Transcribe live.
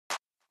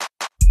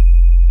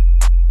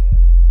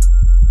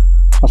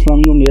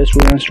Assalamualaikum dear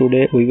students.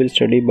 Today we will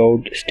study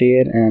about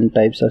stair and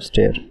types of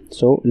stair.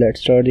 So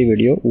let's start the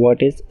video.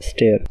 What is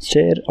stair?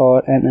 Stair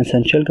are an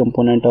essential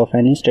component of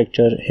any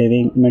structure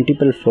having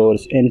multiple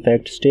floors. In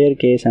fact,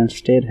 staircase and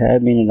stair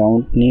have been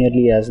around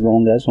nearly as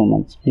long as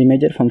humans. The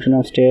major function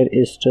of stair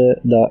is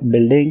the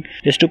building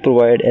is to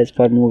provide as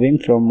for moving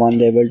from one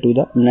level to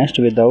the next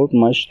without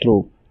much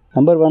through.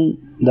 Number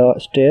 1, the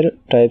stair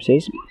types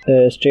is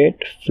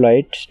straight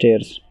flight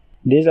stairs.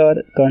 These are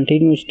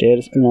continuous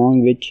stairs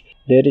along which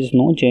there is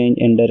no change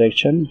in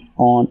direction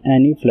on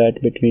any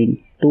flight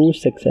between two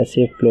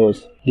successive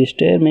floors. The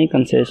stair may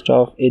consist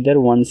of either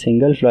one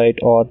single flight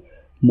or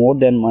more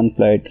than one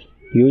flight,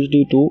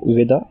 usually two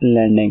with a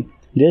landing.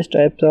 These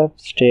types of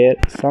stair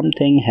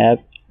something have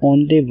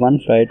only one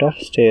flight of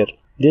stair.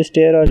 These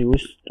stairs are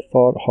used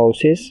for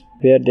houses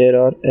where there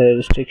are a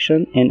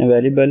restriction in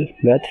available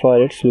width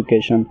for its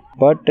location,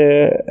 but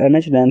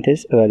much length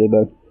is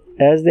available.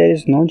 As there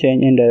is no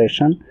change in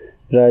direction,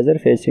 riser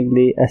facing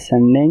the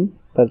ascending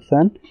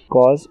person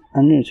cause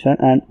uneasiness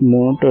and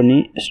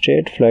monotony.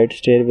 Straight flight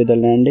stair with a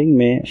landing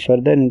may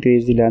further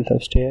increase the length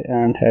of stair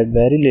and had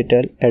very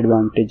little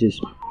advantages.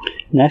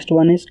 Next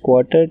one is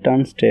quarter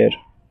turn stair.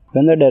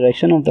 When the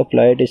direction of the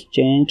flight is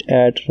changed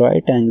at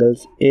right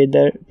angles,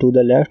 either to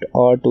the left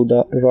or to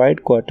the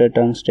right, quarter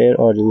turn stair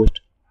are used.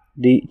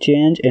 The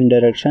change in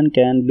direction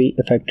can be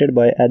effected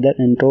by either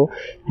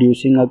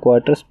introducing a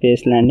quarter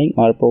space landing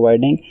or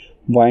providing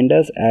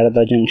winders at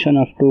the junction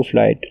of two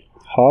flights.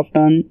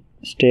 Half-turn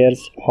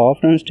stairs.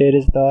 Half-turn stair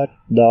is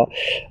the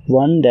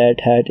one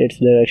that had its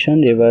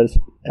direction reversed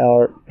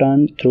or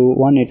turned through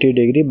 180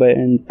 degrees by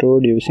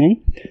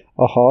introducing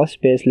a half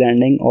space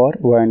landing or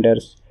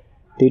winders.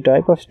 The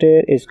type of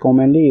stair is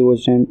commonly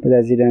used in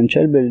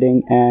residential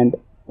buildings and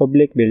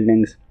public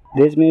buildings.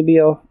 These may be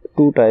of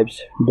two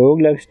types: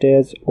 dog-leg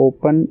stairs,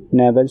 open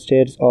navel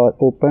stairs, or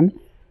open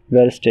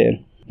well stair.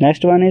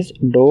 Next one is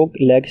dog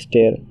leg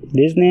stair.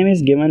 This name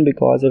is given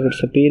because of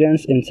its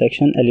appearance in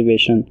section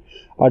elevation.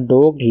 A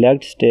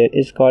dog-legged stair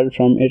is called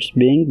from its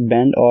being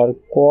bent or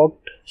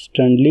cocked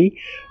sternly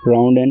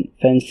round and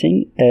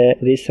fencing a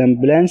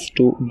resemblance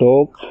to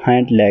dog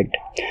hind-legged.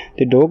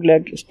 The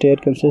dog-legged stair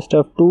consists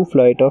of two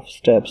flights of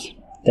steps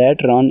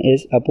that run in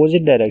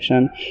opposite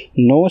direction.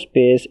 No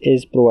space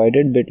is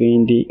provided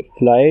between the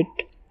flight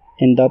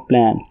in the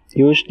plan.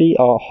 Usually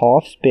a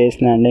half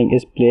space landing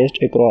is placed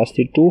across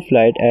the two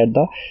flights at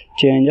the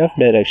change of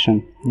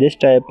direction. This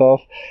type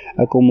of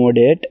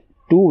accommodate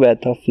two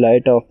width of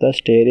flight of the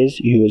stair is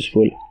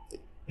useful,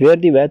 where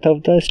the width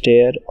of the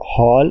stair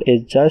hall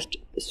is just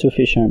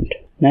sufficient.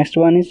 Next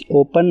one is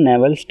open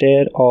navel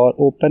stair or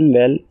open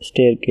well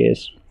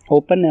staircase.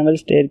 Open navel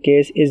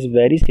staircase is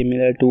very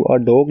similar to a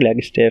dog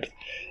leg stair.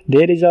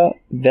 There is a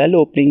well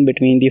opening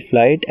between the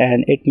flight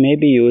and it may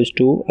be used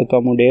to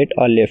accommodate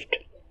a lift.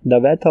 The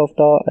width of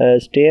the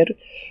stair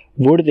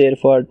would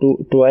therefore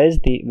to twice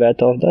the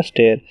width of the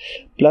stair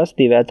plus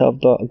the width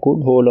of the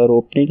good hole or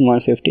opening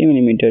 150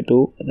 mm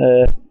to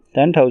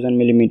 10,000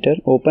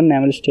 mm. Open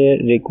navel stair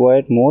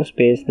required more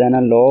space than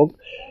a dog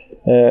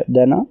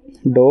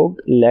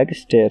leg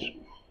stair.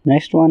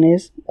 Next one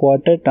is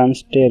quarter turn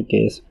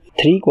staircase.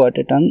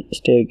 Three-quarter turn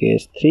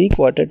staircase.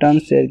 Three-quarter turn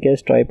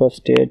staircase type of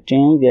stair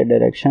change their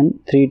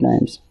direction 3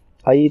 times,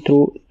 i.e.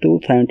 through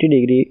 270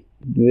 degrees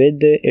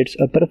with its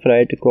upper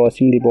flight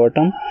crossing the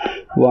bottom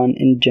one.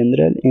 In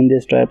general, in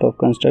this type of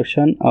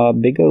construction, a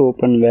bigger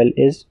open well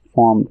is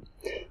formed.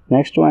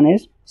 Next one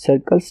is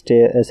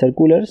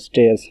circular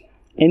stairs.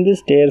 In these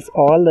stairs,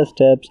 all the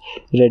steps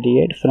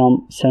radiate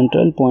from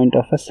central point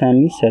of a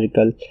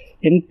semicircle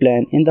in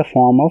plan in the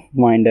form of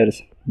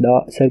winders.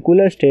 The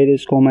circular stair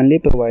is commonly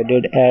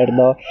provided at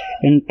the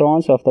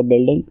entrance of the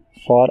building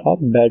for a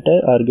better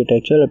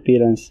architectural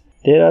appearance.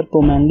 They are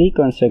commonly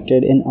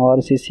constructed in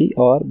RCC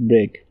or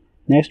brick.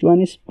 Next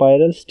one is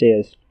spiral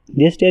stairs.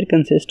 This stair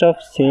consists of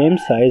same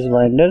size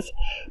winders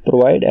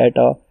provided at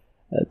a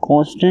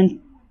constant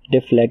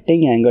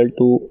deflecting angle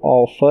to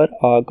offer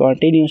a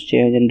continuous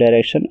change in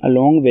direction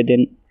along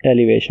within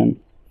elevation.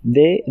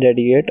 They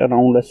radiate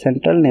around a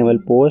central navel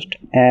post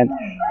and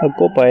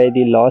occupy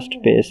the last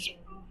space.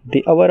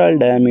 The overall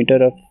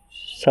diameter of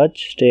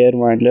such stair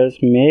winders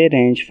may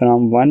range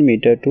from 1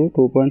 meter to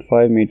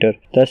 2.5 meter.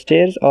 The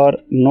stairs are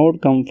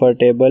not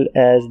comfortable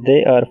as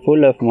they are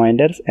full of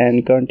winders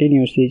and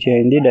continuously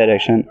change the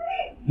direction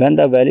when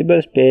the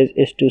available space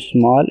is too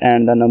small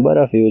and the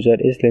number of users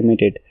is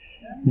limited.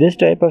 This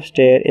type of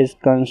stair is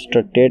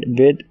constructed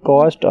with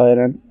cast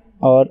iron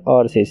or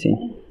RCC.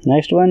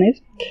 Next one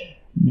is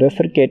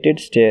bifurcated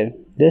stair.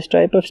 This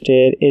type of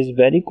stair is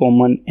very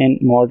common in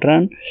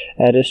modern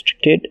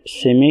restricted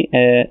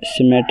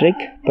symmetric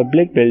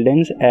public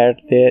buildings at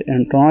their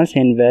entrance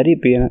in very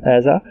appearance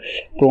as a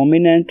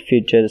prominent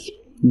features.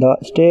 The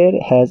stair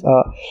has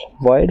a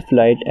wide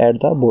flight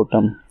at the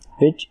bottom,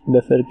 which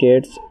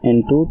bifurcates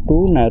into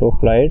two narrow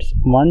flights,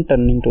 one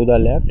turning to the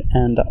left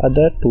and the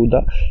other to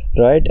the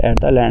right at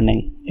the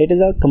landing. It is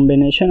a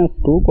combination of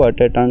two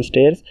quarter turn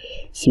stairs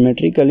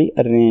symmetrically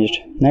arranged.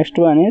 Next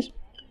one is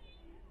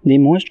The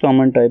most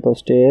common type of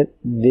stair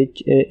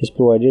which is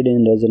provided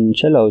in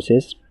residential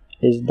houses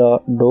is the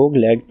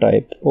dog-leg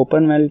type.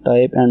 Open-well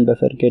type and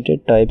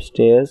bifurcated type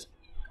stairs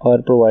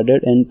are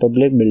provided in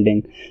public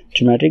buildings.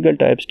 Geometrical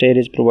type stair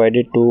is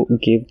provided to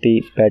give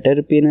the better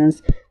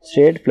appearance.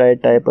 Straight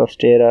flight type of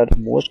stair are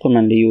most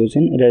commonly used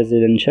in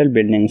residential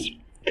buildings.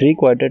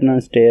 Three-quarter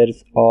turn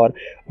stairs are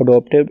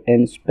adopted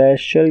in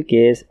special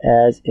case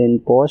as in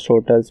posh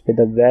hotels with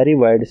a very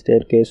wide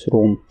staircase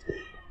room.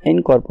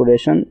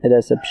 Incorporation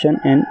reception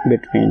in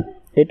between.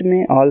 It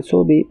may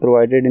also be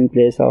provided in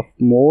place of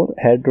more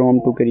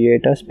headroom to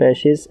create a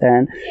spacious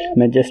and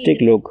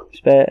majestic look.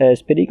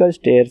 Spherical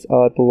stairs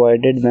are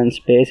provided when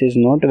space is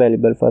not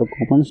available for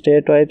common stair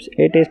types.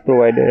 It is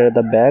provided at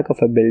the back of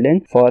a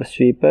building for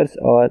sweepers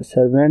or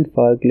servants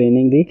for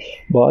cleaning the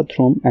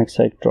bathroom,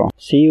 etc.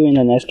 See you in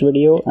the next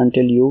video.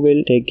 Until you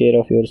will take care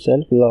of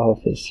yourself. Allah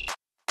Hafiz.